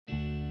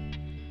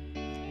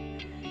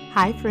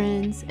Hi,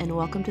 friends, and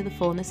welcome to the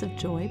Fullness of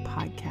Joy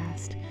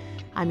podcast.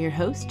 I'm your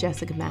host,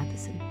 Jessica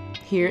Matheson.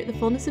 Here at the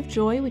Fullness of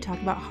Joy, we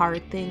talk about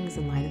hard things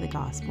in light of the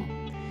gospel.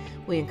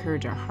 We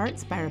encourage our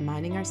hearts by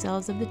reminding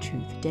ourselves of the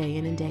truth day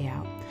in and day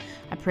out.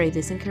 I pray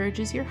this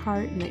encourages your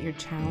heart and that you're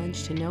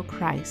challenged to know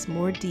Christ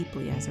more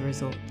deeply as a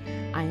result.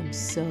 I am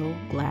so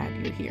glad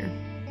you're here.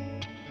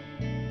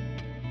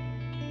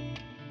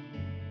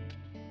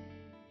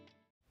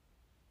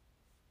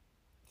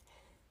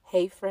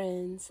 Hey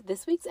friends,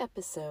 this week's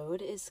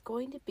episode is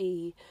going to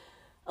be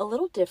a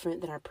little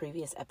different than our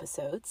previous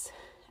episodes.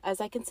 As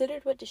I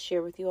considered what to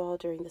share with you all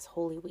during this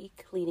Holy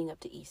Week leading up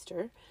to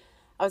Easter,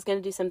 I was going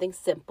to do something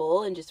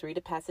simple and just read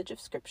a passage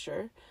of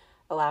scripture,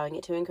 allowing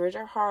it to encourage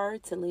our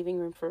hearts and leaving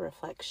room for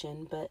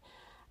reflection, but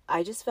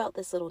I just felt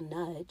this little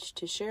nudge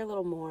to share a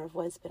little more of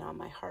what's been on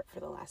my heart for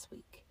the last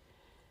week.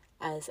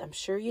 As I'm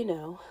sure you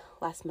know,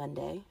 last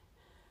Monday,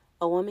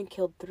 a woman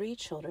killed 3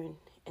 children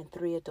and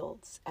 3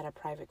 adults at a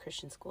private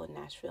Christian school in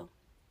Nashville.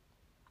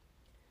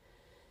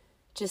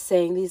 Just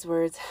saying these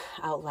words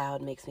out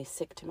loud makes me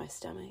sick to my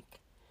stomach.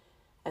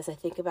 As I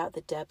think about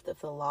the depth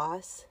of the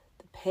loss,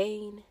 the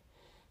pain,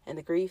 and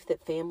the grief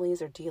that families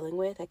are dealing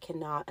with, I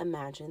cannot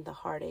imagine the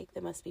heartache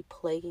that must be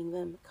plaguing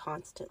them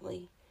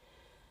constantly.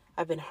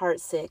 I've been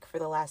heartsick for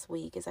the last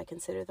week as I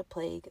consider the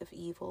plague of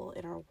evil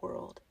in our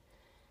world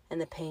and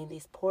the pain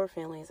these poor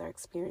families are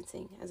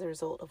experiencing as a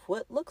result of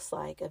what looks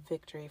like a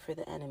victory for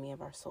the enemy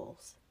of our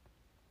souls.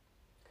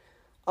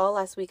 All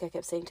last week I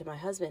kept saying to my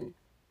husband,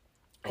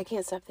 I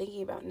can't stop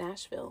thinking about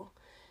Nashville.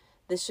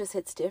 This just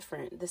hits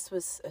different. This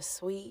was a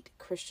sweet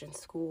Christian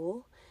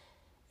school,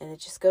 and it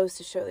just goes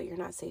to show that you're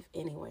not safe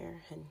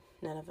anywhere, and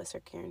none of us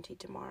are guaranteed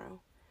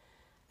tomorrow.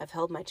 I've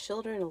held my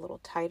children a little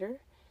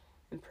tighter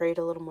and prayed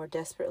a little more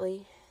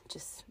desperately,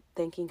 just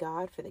thanking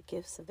God for the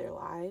gifts of their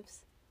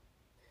lives.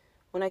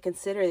 When I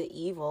consider the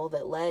evil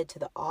that led to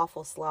the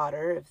awful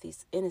slaughter of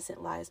these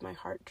innocent lives, my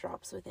heart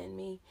drops within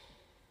me,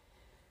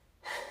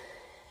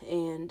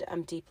 and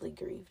I'm deeply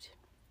grieved.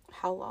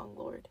 How long,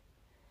 Lord?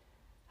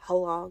 How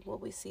long will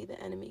we see the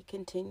enemy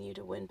continue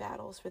to win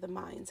battles for the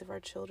minds of our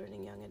children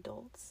and young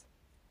adults?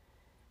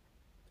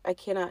 I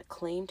cannot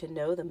claim to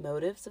know the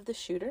motives of the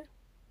shooter,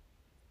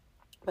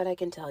 but I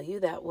can tell you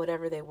that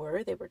whatever they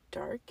were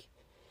dark,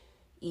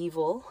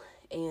 evil,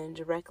 and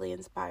directly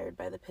inspired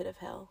by the pit of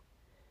hell.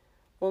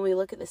 When we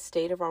look at the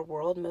state of our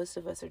world, most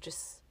of us are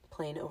just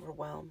plain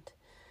overwhelmed.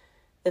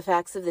 The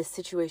facts of this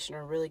situation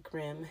are really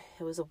grim.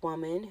 It was a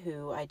woman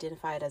who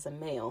identified as a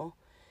male,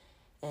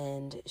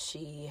 and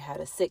she had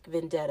a sick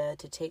vendetta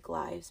to take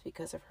lives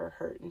because of her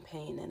hurt and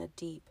pain and a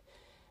deep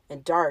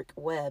and dark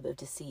web of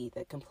deceit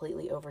that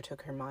completely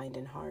overtook her mind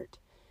and heart.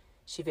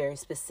 She very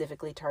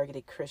specifically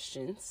targeted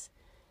Christians.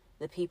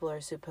 The people are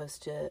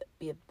supposed to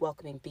be a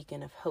welcoming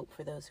beacon of hope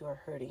for those who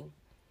are hurting.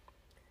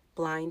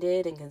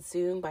 Blinded and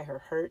consumed by her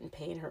hurt and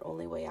pain, her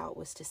only way out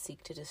was to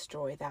seek to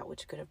destroy that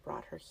which could have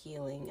brought her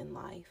healing and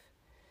life.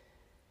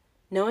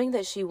 Knowing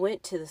that she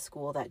went to the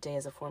school that day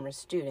as a former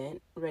student,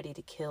 ready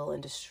to kill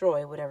and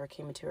destroy whatever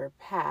came into her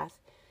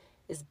path,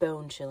 is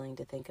bone-chilling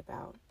to think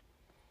about.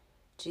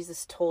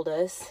 Jesus told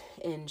us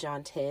in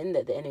John 10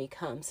 that the enemy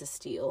comes to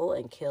steal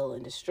and kill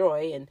and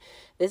destroy, and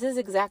this is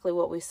exactly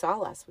what we saw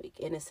last week.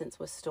 Innocence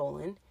was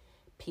stolen,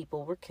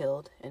 people were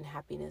killed, and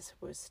happiness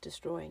was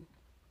destroyed.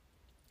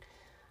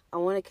 I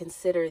want to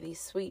consider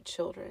these sweet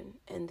children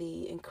and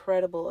the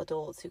incredible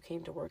adults who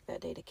came to work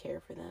that day to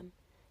care for them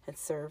and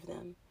serve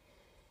them.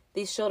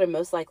 These children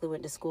most likely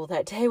went to school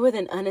that day with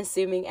an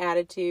unassuming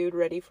attitude,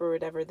 ready for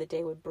whatever the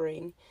day would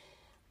bring.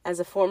 As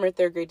a former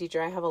 3rd grade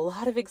teacher, I have a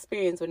lot of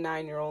experience with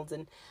 9-year-olds,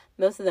 and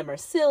most of them are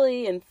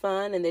silly and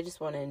fun, and they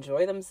just want to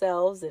enjoy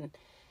themselves, and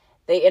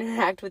they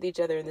interact with each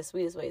other in the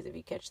sweetest ways if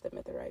you catch them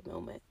at the right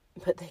moment.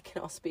 But they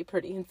can also be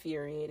pretty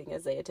infuriating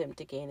as they attempt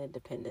to gain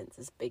independence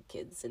as big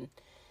kids, and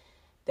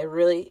they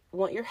really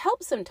want your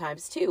help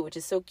sometimes too, which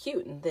is so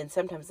cute, and then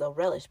sometimes they'll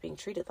relish being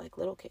treated like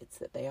little kids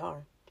that they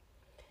are.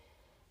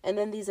 And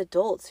then these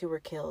adults who were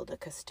killed, a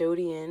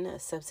custodian, a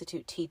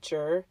substitute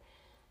teacher,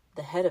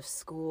 the head of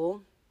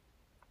school.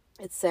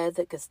 It said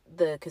that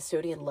the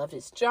custodian loved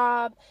his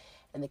job,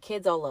 and the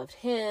kids all loved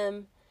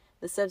him.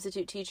 The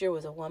substitute teacher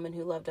was a woman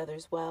who loved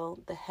others well.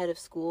 The head of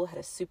school had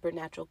a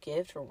supernatural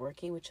gift for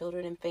working with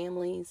children and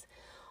families.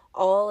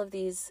 All of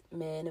these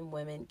men and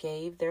women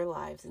gave their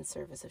lives in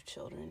service of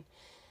children.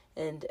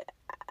 And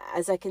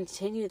as I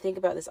continue to think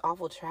about this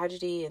awful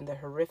tragedy and the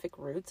horrific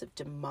roots of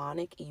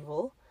demonic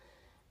evil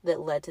that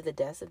led to the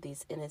deaths of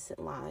these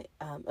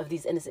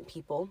innocent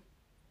people,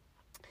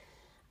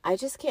 I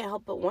just can't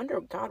help but wonder,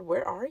 God,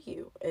 where are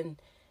you? And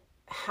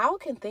how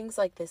can things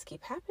like this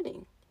keep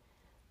happening?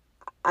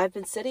 I've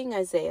been studying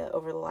Isaiah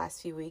over the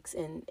last few weeks,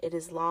 and it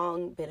has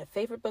long been a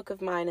favorite book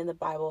of mine in the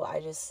Bible.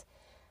 I've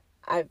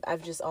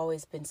just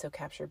always been so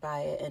captured by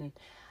it, and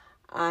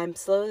I'm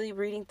slowly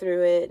reading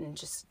through it and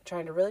just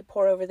trying to really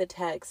pour over the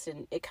text,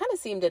 and it kind of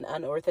seemed an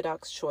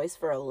unorthodox choice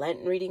for a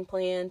Lenten reading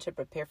plan to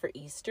prepare for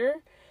Easter,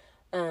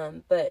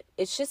 but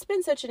it's just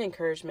been such an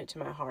encouragement to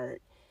my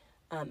heart.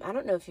 I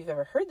don't know if you've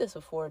ever heard this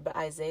before, but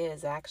Isaiah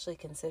is actually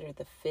considered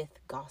the fifth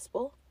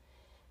gospel.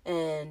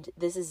 And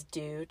this is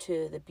due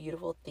to the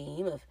beautiful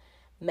theme of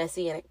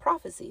messianic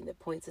prophecy that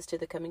points us to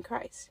the coming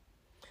Christ.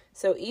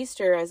 So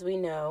Easter, as we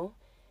know,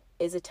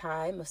 is a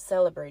time of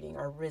celebrating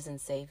our risen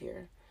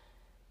Savior.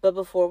 But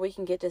before we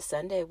can get to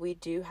Sunday, we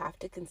do have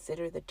to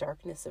consider the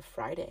darkness of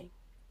Friday.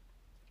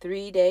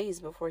 3 days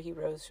before he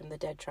rose from the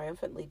dead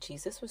triumphantly,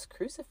 Jesus was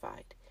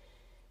crucified.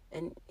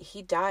 And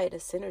he died a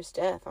sinner's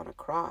death on a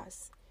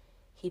cross.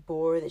 He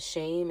bore the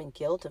shame and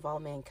guilt of all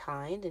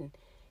mankind, and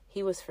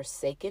he was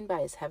forsaken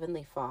by his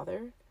heavenly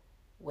Father,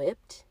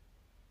 whipped,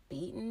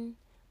 beaten,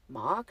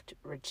 mocked,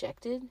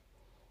 rejected.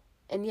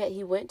 And yet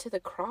he went to the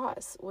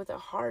cross with a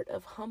heart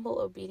of humble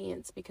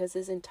obedience because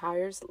his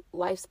entire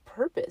life's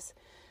purpose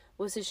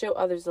was to show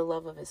others the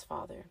love of his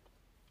Father.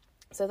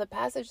 So the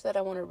passage that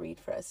I want to read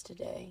for us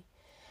today,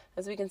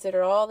 as we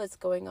consider all that's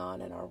going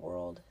on in our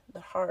world, the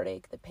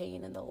heartache, the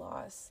pain, and the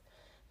loss,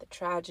 the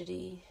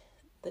tragedy,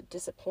 the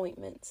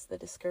disappointments, the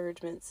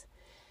discouragements,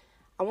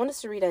 I want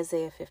us to read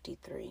Isaiah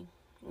 53.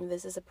 And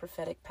this is a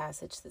prophetic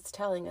passage that's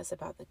telling us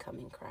about the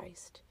coming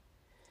Christ.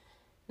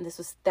 And this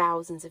was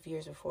thousands of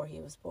years before he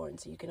was born.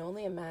 So you can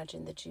only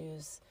imagine the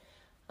Jews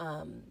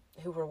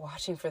who were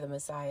watching for the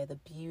Messiah, the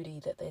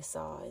beauty that they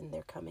saw in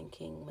their coming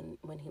king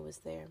when he was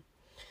there.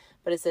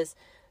 But it says,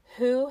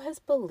 "Who has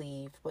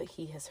believed what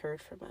he has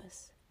heard from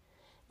us?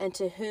 And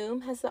to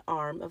whom has the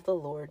arm of the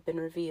Lord been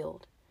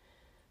revealed?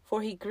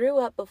 For he grew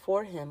up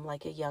before him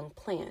like a young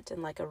plant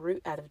and like a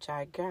root out of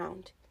dry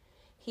ground.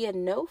 He had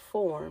no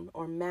form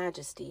or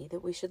majesty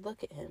that we should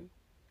look at him,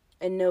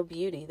 and no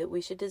beauty that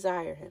we should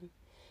desire him.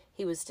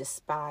 He was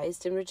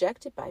despised and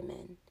rejected by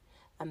men,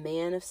 a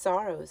man of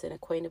sorrows and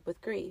acquainted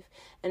with grief.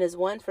 And as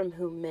one from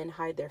whom men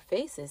hide their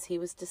faces, he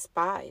was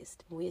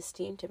despised, and we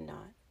esteemed him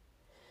not.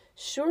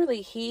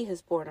 Surely he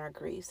has borne our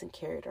griefs and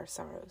carried our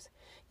sorrows.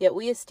 Yet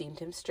we esteemed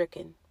him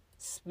stricken,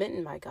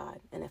 smitten by God,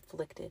 and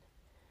afflicted.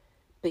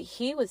 But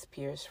he was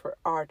pierced for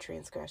our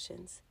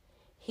transgressions.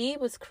 He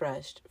was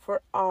crushed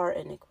for our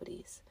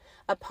iniquities.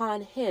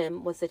 Upon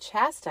him was the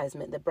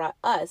chastisement that brought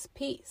us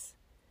peace.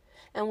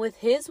 And with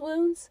his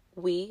wounds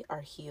we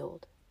are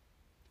healed.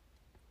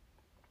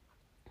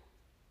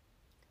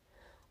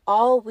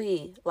 All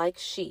we, like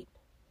sheep,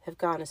 have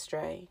gone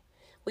astray.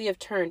 We have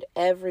turned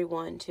every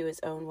one to his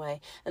own way,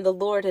 and the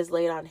Lord has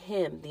laid on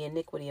him the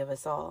iniquity of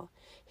us all.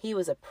 He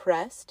was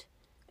oppressed,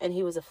 and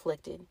he was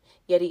afflicted,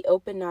 yet he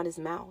opened not his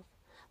mouth.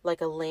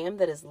 Like a lamb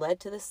that is led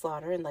to the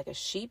slaughter, and like a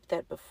sheep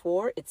that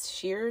before its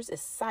shearers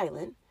is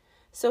silent,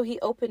 so he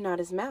opened not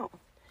his mouth.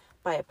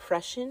 By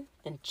oppression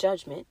and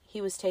judgment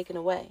he was taken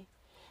away.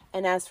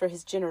 And as for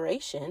his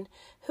generation,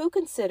 who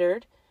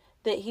considered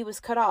that he was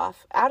cut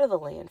off out of the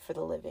land for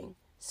the living,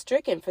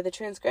 stricken for the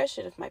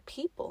transgression of my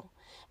people?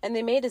 And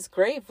they made his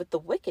grave with the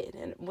wicked,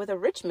 and with a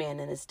rich man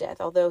in his death,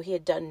 although he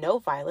had done no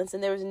violence,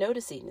 and there was no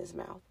deceit in his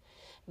mouth.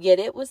 Yet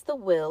it was the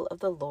will of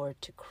the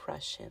Lord to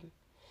crush him.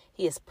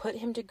 He has put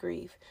him to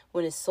grief.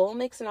 When his soul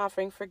makes an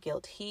offering for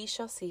guilt, he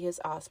shall see his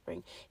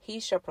offspring.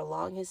 He shall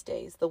prolong his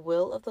days. The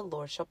will of the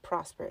Lord shall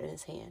prosper in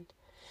his hand.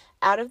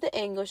 Out of the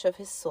anguish of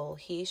his soul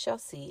he shall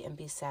see and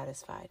be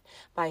satisfied.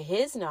 By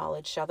his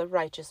knowledge shall the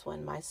righteous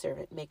one, my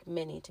servant, make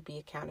many to be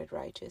accounted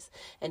righteous,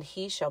 and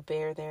he shall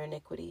bear their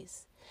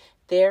iniquities.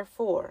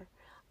 Therefore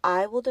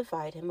I will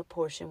divide him a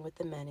portion with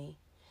the many,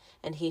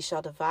 and he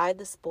shall divide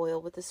the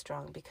spoil with the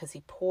strong, because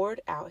he poured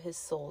out his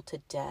soul to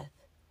death,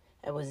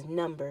 and was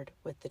numbered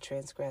with the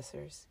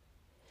transgressors.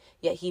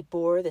 Yet he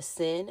bore the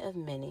sin of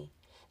many,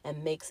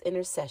 and makes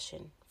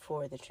intercession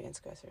for the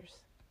transgressors."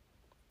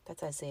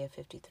 That's Isaiah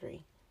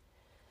 53.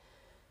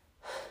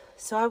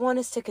 So I want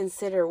us to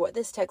consider what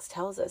this text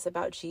tells us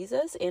about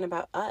Jesus and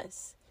about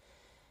us.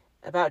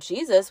 About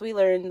Jesus, we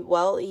learn,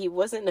 well, he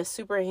wasn't a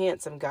super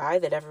handsome guy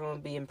that everyone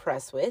would be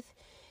impressed with.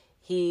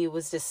 He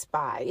was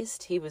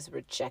despised. He was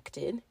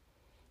rejected.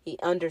 He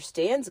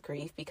understands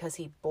grief because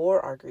he bore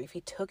our grief.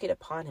 He took it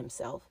upon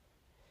himself.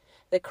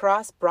 The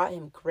cross brought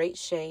him great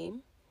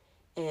shame,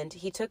 and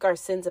he took our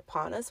sins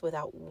upon us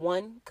without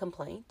one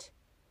complaint.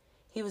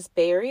 He was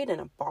buried in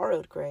a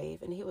borrowed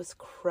grave, and he was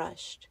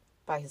crushed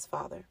by his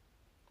Father.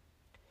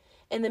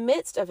 In the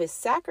midst of his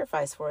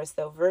sacrifice for us,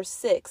 though, verse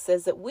 6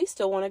 says that we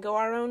still want to go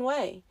our own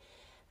way.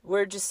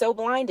 We're just so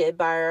blinded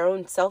by our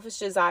own selfish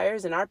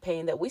desires and our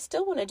pain that we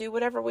still want to do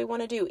whatever we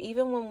want to do.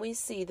 Even when we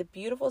see the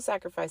beautiful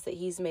sacrifice that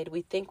he's made,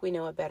 we think we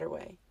know a better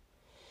way.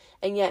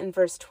 And yet in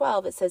verse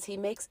 12, it says he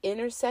makes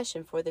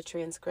intercession for the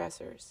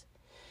transgressors.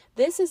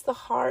 This is the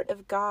heart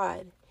of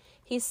God.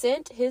 He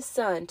sent his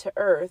Son to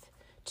earth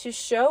to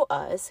show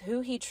us who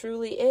he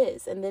truly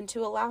is, and then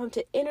to allow him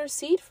to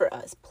intercede for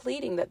us,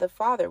 pleading that the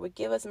Father would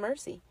give us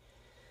mercy.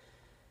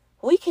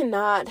 We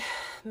cannot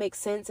make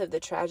sense of the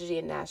tragedy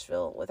in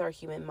Nashville with our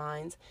human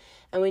minds,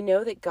 and we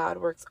know that God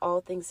works all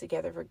things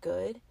together for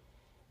good,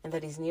 and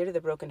that he's near to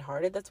the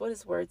brokenhearted. That's what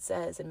his word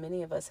says, and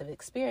many of us have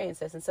experienced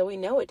this, and so we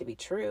know it to be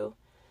true.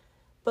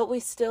 But we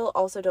still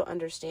also don't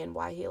understand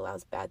why he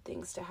allows bad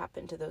things to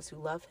happen to those who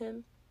love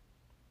him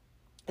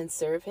and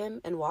serve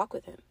him and walk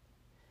with him.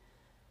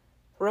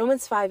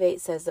 Romans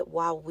 5:8 says that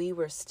while we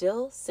were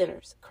still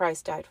sinners,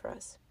 Christ died for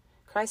us.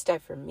 Christ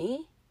died for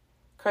me.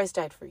 Christ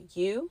died for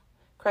you.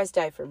 Christ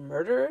died for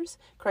murderers.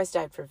 Christ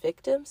died for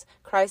victims.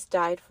 Christ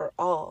died for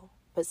all,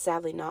 but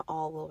sadly not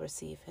all will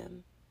receive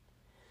him.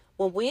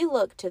 When we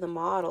look to the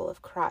model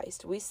of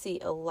Christ, we see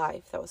a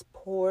life that was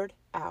poured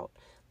out,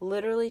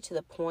 literally to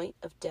the point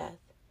of death,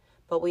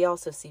 but we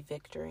also see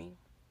victory.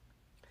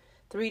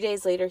 3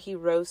 days later, he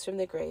rose from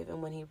the grave,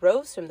 and when he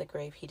rose from the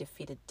grave, he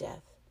defeated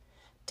death.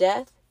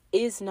 Death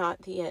is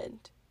not the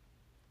end.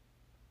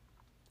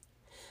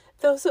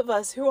 Those of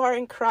us who are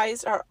in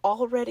Christ are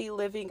already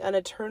living an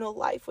eternal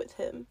life with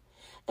him,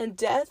 and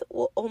death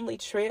will only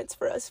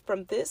transfer us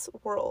from this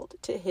world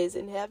to his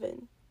in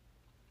heaven.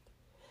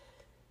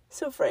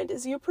 So friend,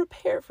 as you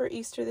prepare for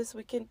Easter this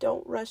weekend,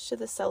 don't rush to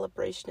the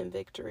celebration and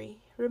victory.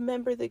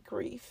 Remember the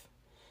grief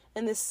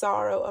and the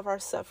sorrow of our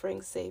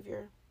suffering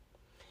Savior.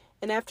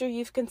 And after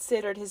you've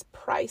considered his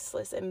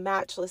priceless and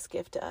matchless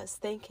gift to us,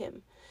 thank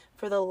him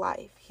for the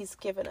life he's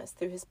given us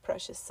through his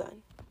precious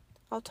Son.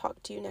 I'll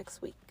talk to you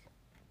next week.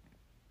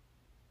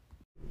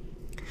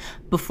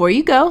 Before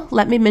you go,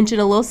 let me mention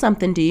a little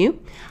something to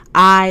you.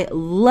 I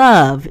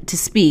love to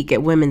speak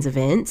at women's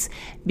events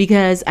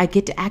because I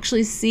get to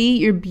actually see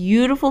your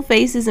beautiful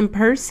faces in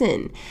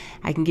person.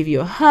 I can give you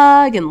a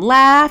hug and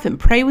laugh and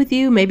pray with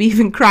you, maybe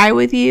even cry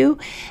with you,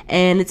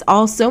 and it's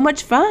all so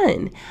much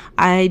fun.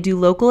 I do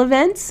local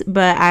events,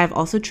 but I've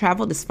also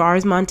traveled as far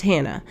as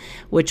Montana,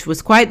 which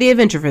was quite the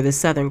adventure for this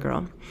Southern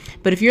girl.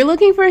 But if you're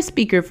looking for a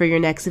speaker for your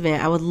next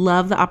event, I would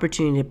love the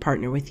opportunity to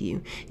partner with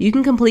you. You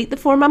can complete the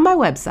form on my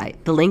website.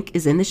 The link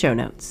is in the show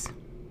notes.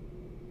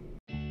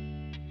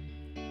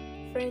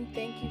 Friend,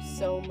 thank you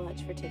so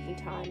much for taking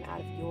time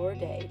out of your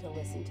day to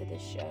listen to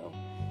this show.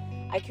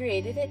 I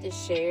created it to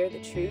share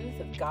the truth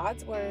of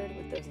God's Word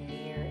with those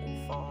near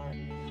and far.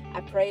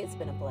 I pray it's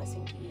been a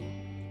blessing to you.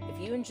 If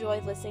you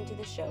enjoyed listening to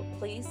the show,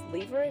 please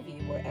leave a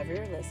review wherever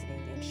you're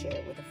listening and share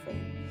it with a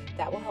friend.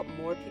 That will help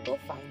more people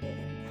find it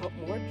and help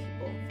more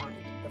people find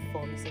the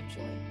fullness of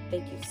joy.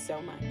 Thank you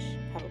so much.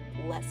 Have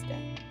a blessed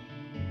day.